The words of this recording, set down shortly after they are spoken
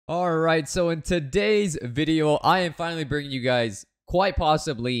Alright, so in today's video, I am finally bringing you guys quite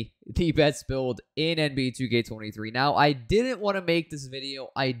possibly the best build in NBA 2K23. Now, I didn't want to make this video.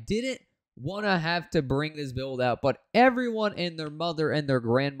 I didn't want to have to bring this build out, but everyone and their mother and their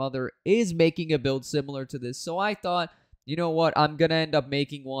grandmother is making a build similar to this. So I thought, you know what, I'm going to end up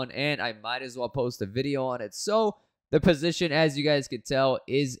making one, and I might as well post a video on it. So the position, as you guys could tell,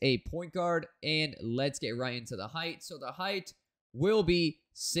 is a point guard, and let's get right into the height. So the height will be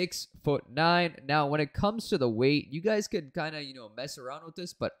 6'9". Now, when it comes to the weight, you guys could kind of, mess around with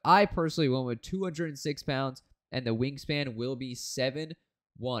this, but I personally went with 206 pounds, and the wingspan will be 7'1".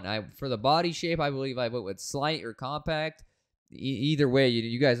 For the body shape, I believe I went with slight or compact. Either way,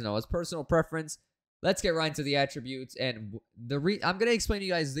 you guys know, it's personal preference. Let's get right into the attributes, and I'm gonna explain to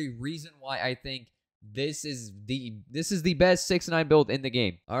you guys the reason why I think this is the best 6'9" build in the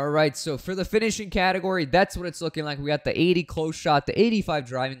game. All right, so for the finishing category, that's what it's looking like. We got the 80 close shot, the 85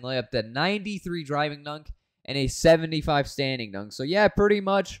 driving layup, the 93 driving dunk, and a 75 standing dunk. So yeah, pretty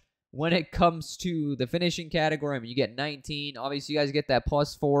much when it comes to the finishing category, I mean, you get 19. Obviously, you guys get that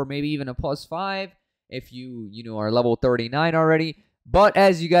 +4, maybe even a +5 if you are level 39 already. But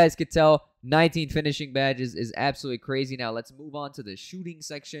as you guys could tell, 19 finishing badges is absolutely crazy. Now, let's move on to the shooting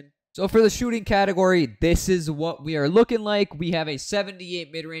section. So for the shooting category, this is what we are looking like. We have a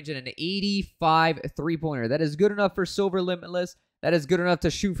 78 mid-range and an 85 three-pointer. That is good enough for Silver Limitless. That is good enough to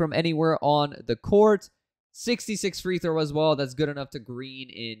shoot from anywhere on the court. 66 free throw as well. That's good enough to green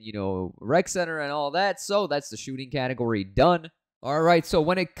in, rec center and all that. So that's the shooting category done. All right, so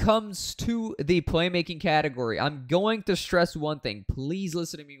when it comes to the playmaking category, I'm going to stress one thing. Please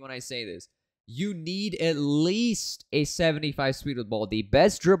listen to me when I say this. You need at least a 75 speed with ball. The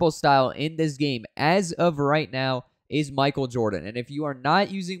best dribble style in this game as of right now is Michael Jordan. And if you are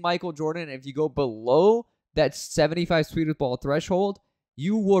not using Michael Jordan, if you go below that 75 speed with ball threshold,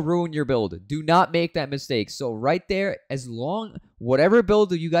 you will ruin your build. Do not make that mistake. So right there, whatever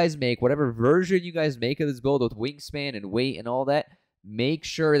build you guys make, whatever version you guys make of this build with wingspan and weight and all that, make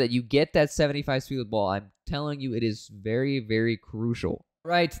sure that you get that 75 speed with ball. I'm telling you, it is very, very crucial.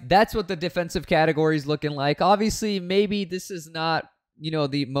 Right, that's what the defensive category is looking like. Obviously, maybe this is not,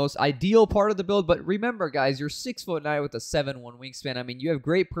 the most ideal part of the build, but remember, guys, you're 6'9" with a 7'1" wingspan. I mean, you have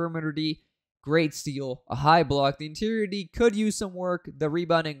great perimeter D, great steal, a high block. The interior D could use some work. The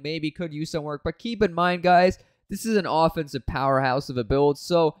rebounding maybe could use some work, but keep in mind, guys, this is an offensive powerhouse of a build,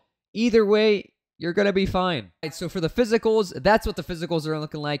 so either way, you're going to be fine. All right, so for the physicals, that's what the physicals are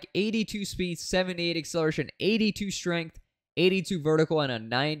looking like. 82 speed, 78 acceleration, 82 strength, 82 vertical, and a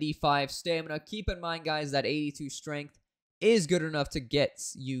 95 stamina. Keep in mind, guys, that 82 strength is good enough to get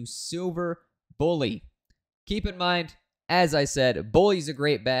you Silver Bully. Keep in mind, as I said, Bully's a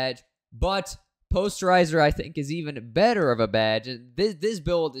great badge, but Posterizer, I think, is even better of a badge. This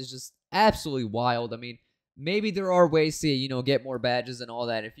build is just absolutely wild. I mean, maybe there are ways to, get more badges and all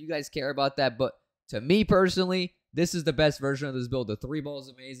that if you guys care about that, but to me personally, this is the best version of this build. The 3-ball is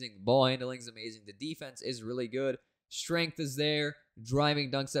amazing. Ball handling is amazing. The defense is really good. Strength is there. Driving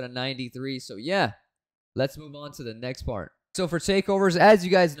dunks at a 93. So, yeah, let's move on to the next part. So, for takeovers, as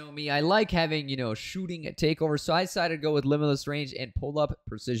you guys know me, I like having, shooting at takeovers. So, I decided to go with limitless range and pull-up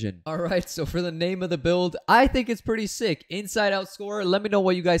precision. All right, so for the name of the build, I think it's pretty sick. Inside-out scorer. Let me know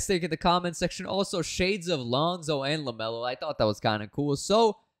what you guys think in the comment section. Also, shades of Lonzo and LaMelo. I thought that was kind of cool.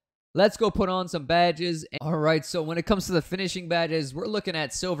 So, let's go put on some badges. All right, so when it comes to the finishing badges, we're looking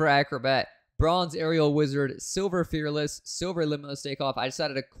at Silver Acrobat, Bronze Aerial Wizard, Silver Fearless, Silver Limitless Takeoff. I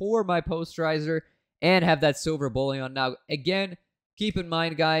decided to core my Posterizer and have that Silver Bully on. Now, again, keep in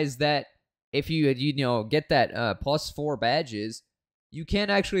mind, guys, that if you get that +4 badges, you can't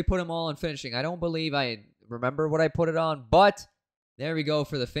actually put them all on finishing. I don't believe I remember what I put it on, but there we go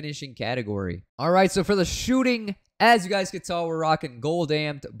for the finishing category. All right, so for the shooting, as you guys can tell, we're rocking Gold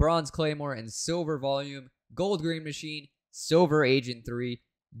Amped, Bronze Claymore, and Silver Volume, Gold Green Machine, Silver Agent 3.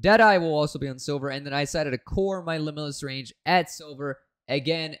 Deadeye will also be on Silver, and then I decided to core my Limitless Range at Silver.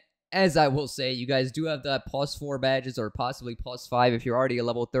 Again, as I will say, you guys do have the +4 badges or possibly +5 if you're already a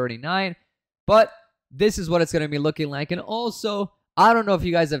level 39, but this is what it's going to be looking like. And also, I don't know if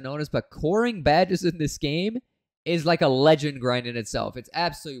you guys have noticed, but coring badges in this game is like a legend grind in itself. It's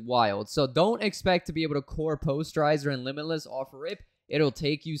absolutely wild. So don't expect to be able to core Posterizer and Limitless off rip. It'll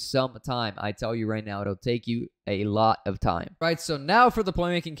take you some time. I tell you right now, it'll take you a lot of time. Right, so now for the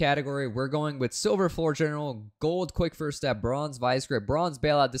playmaking category, we're going with Silver Floor General, Gold Quick First Step, Bronze Vice Grip, Bronze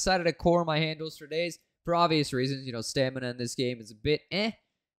Bailout. Decided to core my handles for days for obvious reasons. Stamina in this game is a bit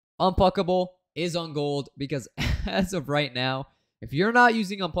Unpuckable is on Gold because as of right now, if you're not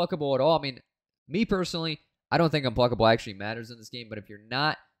using Unpuckable at all, I mean, me personally, I don't think Unpluckable actually matters in this game, but if you're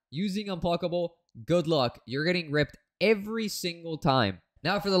not using Unpluckable, good luck. You're getting ripped every single time.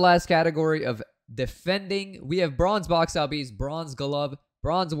 Now for the last category of defending, we have Bronze Box Out Beast, Bronze Glove,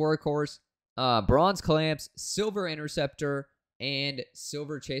 Bronze Workhorse, Bronze Clamps, Silver Interceptor, and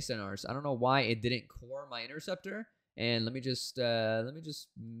Silver Chastenars. I don't know why it didn't core my Interceptor. And let me just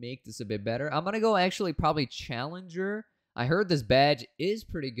make this a bit better. I'm gonna go actually probably Challenger. I heard this badge is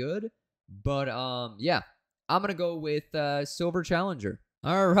pretty good, but yeah, I'm gonna go with Silver Challenger.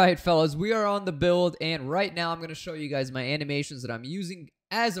 All right, fellas, we are on the build, and right now I'm gonna show you guys my animations that I'm using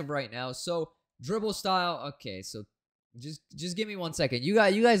as of right now. So dribble style. Okay, so just give me 1 second. You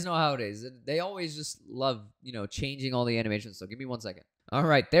guys know how it is. They always just love, you know, changing all the animations. So give me 1 second. All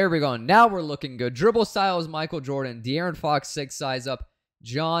right, there we go. Now we're looking good. Dribble style is Michael Jordan. De'Aaron Fox 6 size up.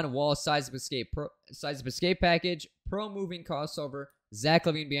 John Wall size of escape package. Pro moving crossover. Zach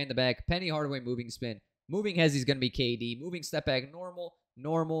LaVine behind the back. Penny Hardaway moving spin. Moving Hezzy is gonna be KD. Moving step back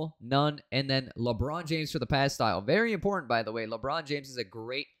normal, none, and then LeBron James for the pass style. Very important, by the way. LeBron James is a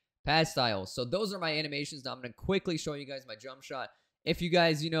great pass style. So those are my animations. Now I'm gonna quickly show you guys my jump shot. If you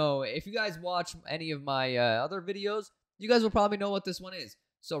guys, if you guys watch any of my other videos, you guys will probably know what this one is.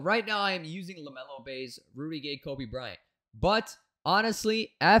 So right now I am using LaMelo Ball's Rudy Gay Kobe Bryant. But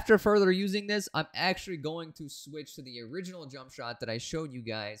honestly, after further using this, I'm actually going to switch to the original jump shot that I showed you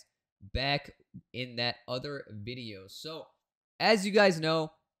guys back in that other video. So as you guys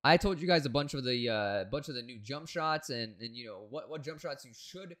know, I told you guys a bunch of the new jump shots and you know what jump shots you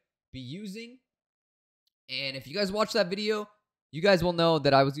should be using. And if you guys watch that video, you guys will know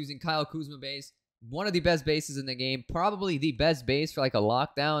that I was using Kyle Kuzma base. One of the best bases in the game, probably the best base for like a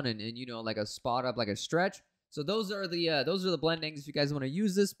lockdown and you know, like a spot up, like a stretch. So those are the blendings if you guys want to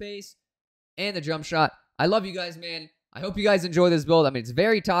use this base and the jump shot. I love you guys, man. I hope you guys enjoy this build. I mean, it's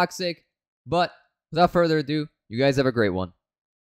very toxic, but without further ado, you guys have a great one.